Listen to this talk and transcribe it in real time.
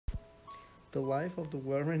The life of the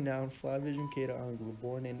well-renowned Flavia Junqueira Angulo,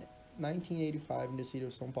 born in 1985 in the city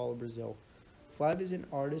of São Paulo, Brazil. Flavia is an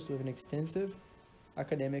artist with an extensive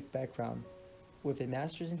academic background, with a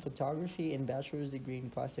master's in photography and bachelor's degree in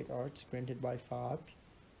plastic arts granted by FAP,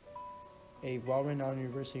 a well-renowned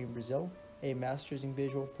university in Brazil, a master's in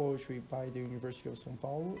visual poetry by the University of São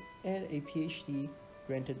Paulo, and a PhD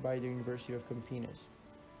granted by the University of Campinas.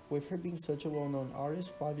 With her being such a well-known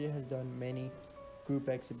artist, Flavia has done many group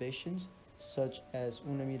exhibitions, such as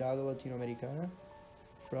Una Mirada Latinoamericana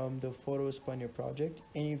from the Foro España project,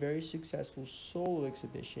 and a very successful solo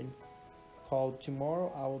exhibition called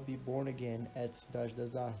Tomorrow I Will Be Born Again at Cidade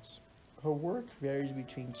das Artes. Her work varies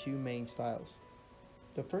between two main styles.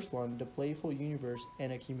 The first one, the playful universe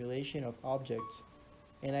and accumulation of objects,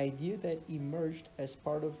 an idea that emerged as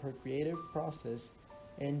part of her creative process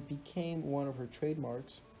and became one of her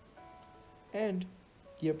trademarks, and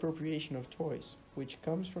the appropriation of toys, which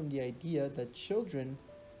comes from the idea that children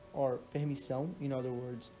are permissão, in other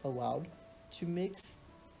words, allowed, to mix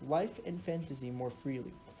life and fantasy more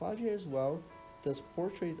freely. Flavia as well does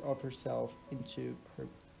portrait of herself into her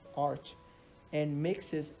art and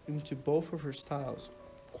mixes into both of her styles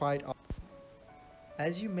quite often.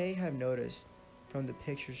 As you may have noticed from the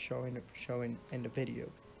pictures showing in the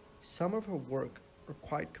video, some of her work are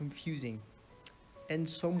quite confusing and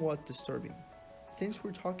somewhat disturbing. Since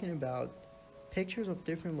we're talking about pictures of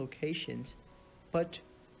different locations, but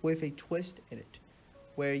with a twist in it,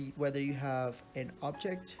 whether you have an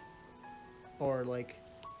object or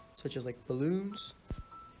such as balloons,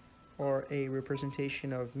 or a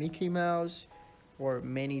representation of Mickey Mouse, or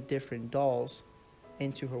many different dolls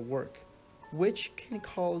into her work, which can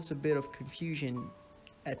cause a bit of confusion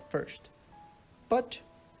at first. But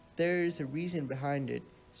there is a reason behind it,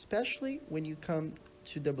 especially when you come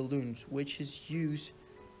to the balloons, which is used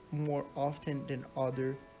more often than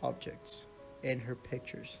other objects in her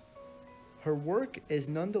pictures. Her work is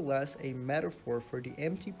nonetheless a metaphor for the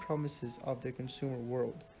empty promises of the consumer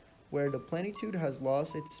world, where the plenitude has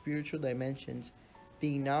lost its spiritual dimensions,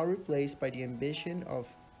 being now replaced by the ambition of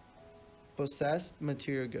possessed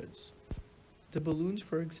material goods. The balloons,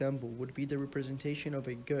 for example, would be the representation of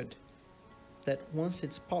a good that once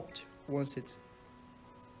it's popped,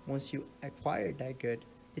 once you acquire that good,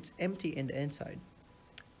 it's empty in the inside.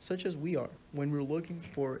 Such as we are when we're looking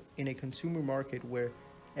for in a consumer market where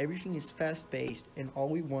everything is fast-paced and all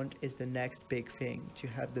we want is the next big thing, to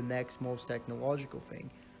have the next most technological thing,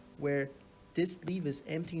 where this leaf is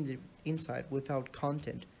empty in the inside without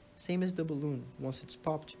content. Same as the balloon, once it's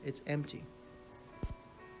popped, it's empty.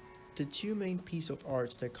 The two main pieces of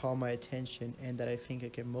arts that caught my attention and that I think I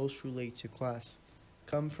can most relate to class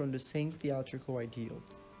come from the same theatrical ideal.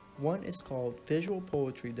 One is called visual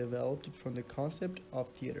poetry, developed from the concept of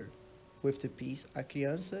theater, with the piece A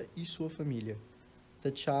Criança e Sua Família,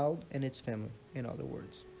 the child and its family, in other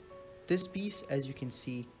words. This piece, as you can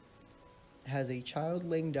see, has a child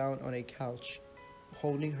laying down on a couch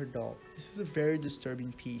holding her doll. This is a very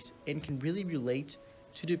disturbing piece and can really relate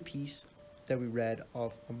to the piece that we read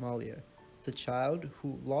of Amalia, the child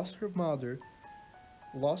who lost her mother,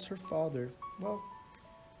 lost her father,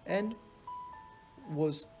 and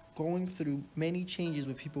was going through many changes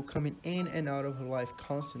with people coming in and out of her life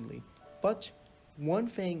constantly. But one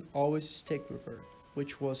thing always stuck with her,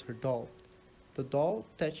 which was her doll. The doll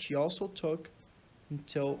that she also took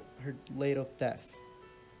until her late of death.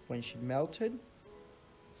 When she melted,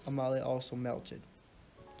 Amalia also melted,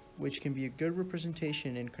 which can be a good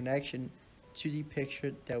representation and connection to the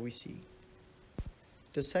picture that we see.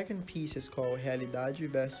 The second piece is called Realidade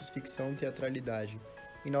versus Ficção Teatralidade.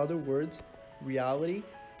 In other words, reality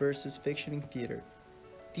versus fiction in theater.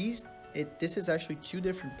 This is actually two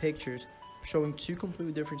different pictures showing two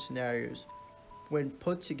completely different scenarios. When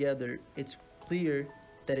put together, it's clear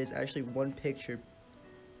that it's actually one picture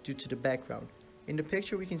due to the background. In the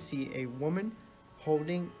picture, we can see a woman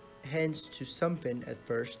holding hands to something at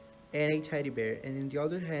first and a teddy bear, and in the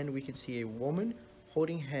other hand, we can see a woman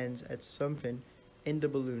holding hands at something in the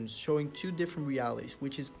balloons, showing two different realities,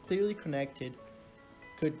 which is clearly connected,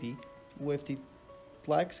 could be, with the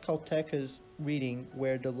Black Caltechas reading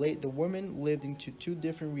where the woman lived into two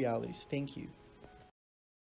different realities. Thank you.